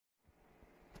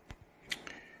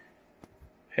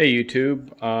Hey YouTube,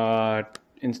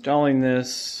 installing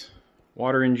this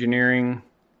water engineering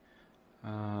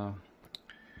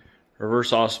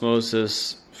reverse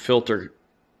osmosis filter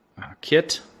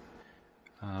kit,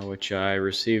 which I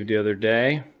received the other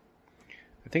day.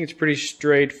 I think it's pretty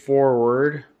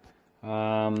straightforward.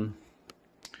 Take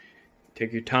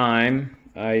your time.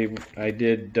 I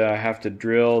did have to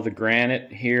drill the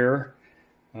granite here.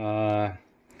 Bought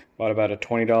about a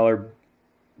 $20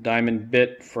 diamond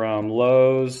bit from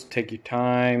Lowe's. Take your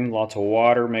time, lots of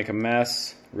water, make a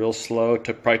mess, real slow.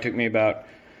 Probably took me about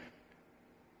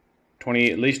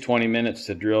at least 20 minutes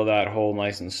to drill that hole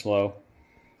nice and slow.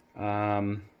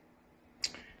 Something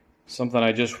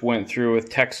I just went through with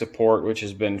tech support, which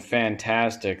has been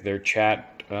fantastic. Their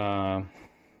chat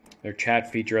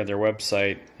feature on their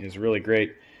website is really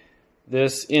great.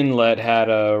 This inlet had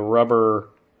a rubber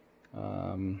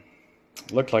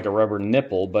looked like a rubber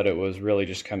nipple, but it was really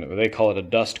just kind of, they call it a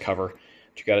dust cover.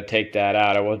 But you got to take that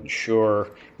out. I wasn't sure.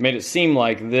 It made it seem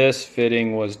like this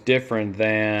fitting was different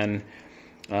than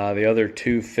the other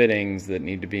two fittings that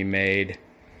need to be made.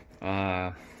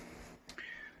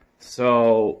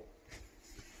 So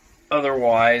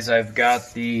otherwise, I've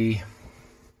got the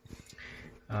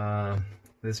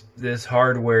this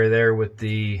hardware there with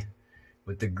the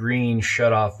green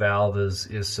shutoff valve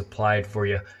is supplied for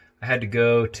you. I had to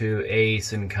go to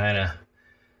Ace and kind of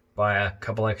buy a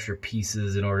couple extra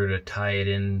pieces in order to tie it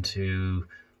into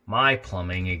my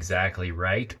plumbing exactly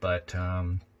right, but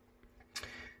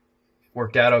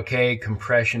worked out okay.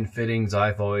 Compression fittings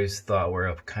I've always thought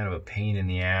were kind of a pain in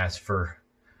the ass for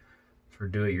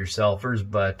do-it-yourselfers,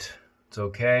 but it's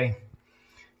okay.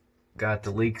 Got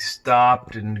the leak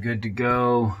stopped and good to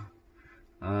go.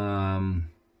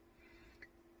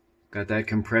 Got that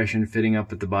compression fitting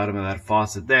up at the bottom of that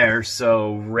faucet there,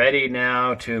 so ready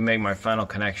now to make my final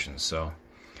connection. So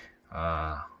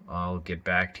I'll get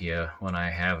back to you when I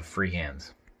have free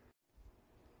hands.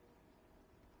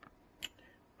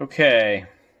 Okay,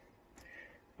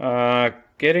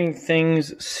 getting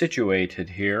things situated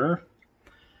here.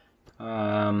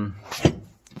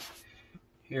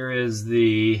 Here is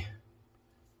the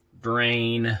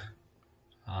drain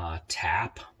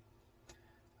tap.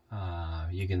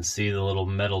 You can see the little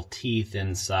metal teeth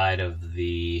inside of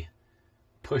the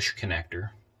push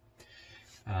connector,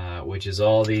 which is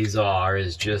all these are,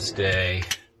 is just a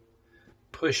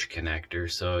push connector.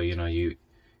 So, you know, you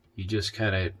just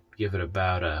kind of give it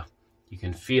about you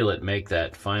can feel it make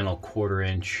that final 1/4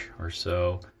 inch or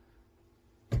so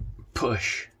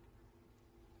push.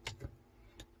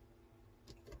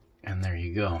 And there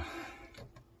you go.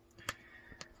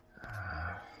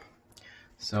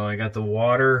 So I got the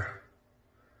water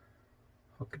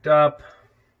hooked up,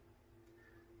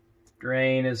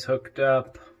 drain is hooked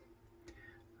up,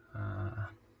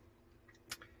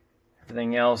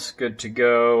 everything else good to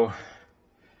go.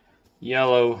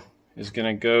 Yellow is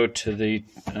going to go to the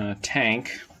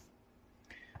tank,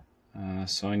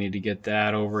 so I need to get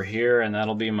that over here, and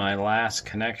that'll be my last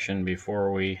connection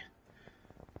before we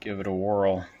give it a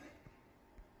whirl.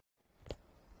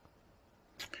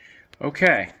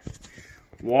 Okay,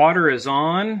 water is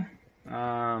on.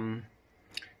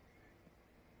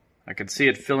 I could see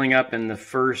it filling up in the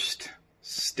first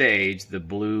stage, the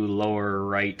blue lower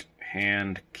right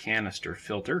hand canister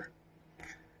filter.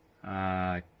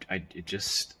 I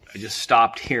just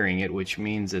stopped hearing it, which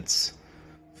means it's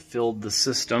filled the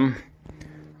system.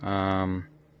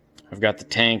 I've got the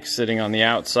tank sitting on the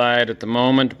outside at the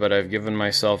moment, but I've given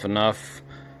myself enough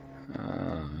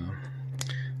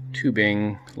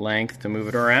tubing length to move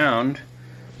it around.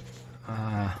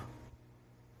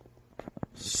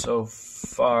 So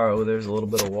far, oh, there's a little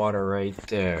bit of water right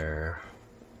there.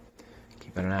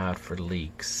 Keeping an eye out for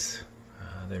leaks.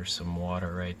 There's some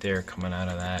water right there coming out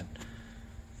of that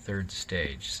third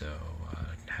stage, so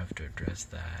I have to address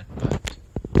that, but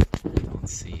I don't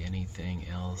see anything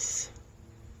else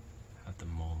at the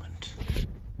moment.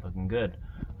 Looking good.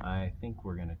 I think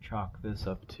we're going to chalk this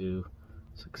up to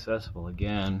successful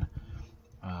again.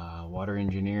 Water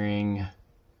engineering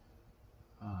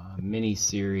mini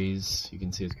series. You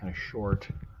can see it's kind of short.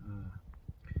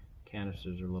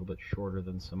 Canisters are a little bit shorter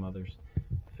than some others.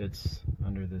 Fits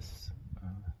under this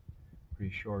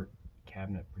pretty short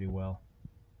cabinet pretty well,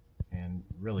 and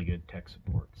really good tech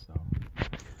support. So,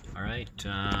 all right,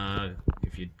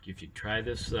 if you try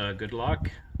this, good luck.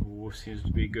 Seems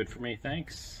to be good for me.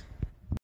 Thanks.